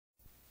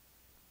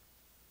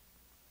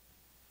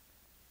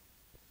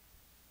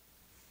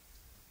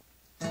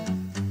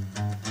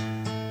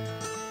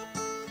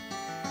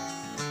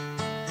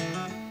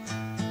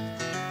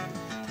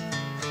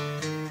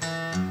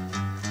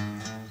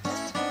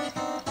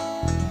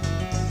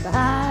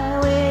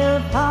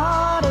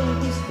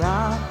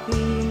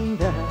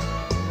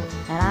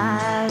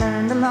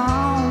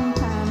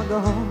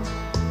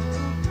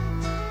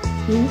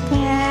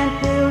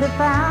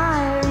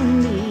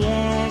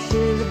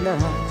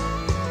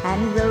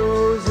and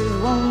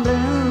roses won't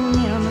bloom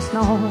in the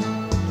snow.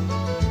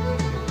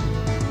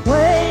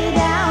 Way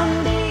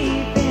down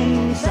deep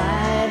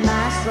inside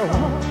my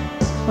soul,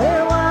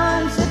 where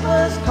once it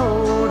was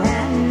cold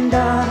and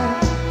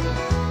dark,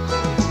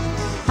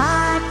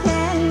 I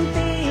can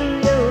feel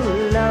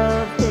your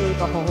love take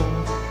a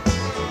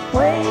hold.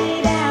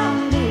 Way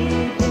down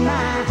deep in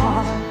my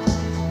heart.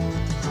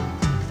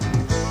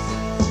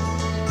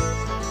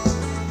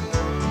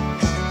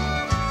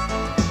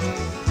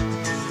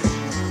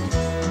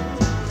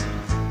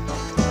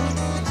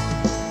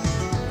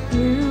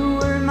 You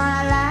were my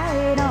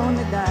light on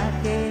the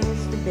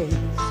darkest of days,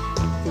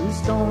 through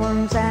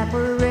storms that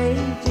were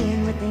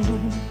raging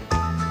within.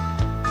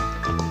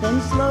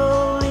 Then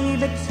slowly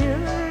but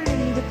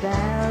surely the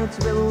clouds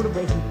rolled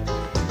away,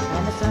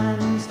 and the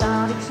sun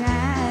started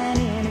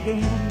shining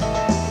again.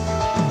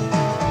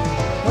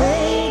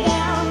 Way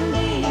down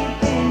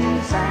deep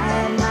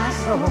inside my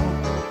soul,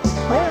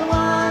 where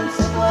once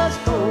it was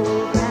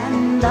cold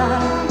and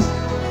dark,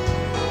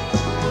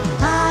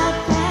 I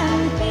can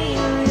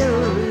feel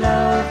your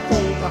love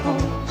take a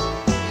hold.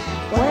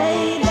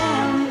 Way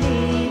down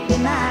deep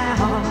in my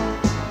heart.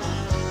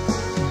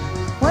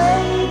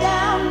 Way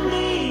down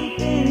deep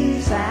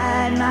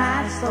inside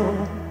my soul,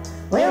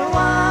 where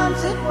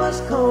once it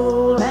was cold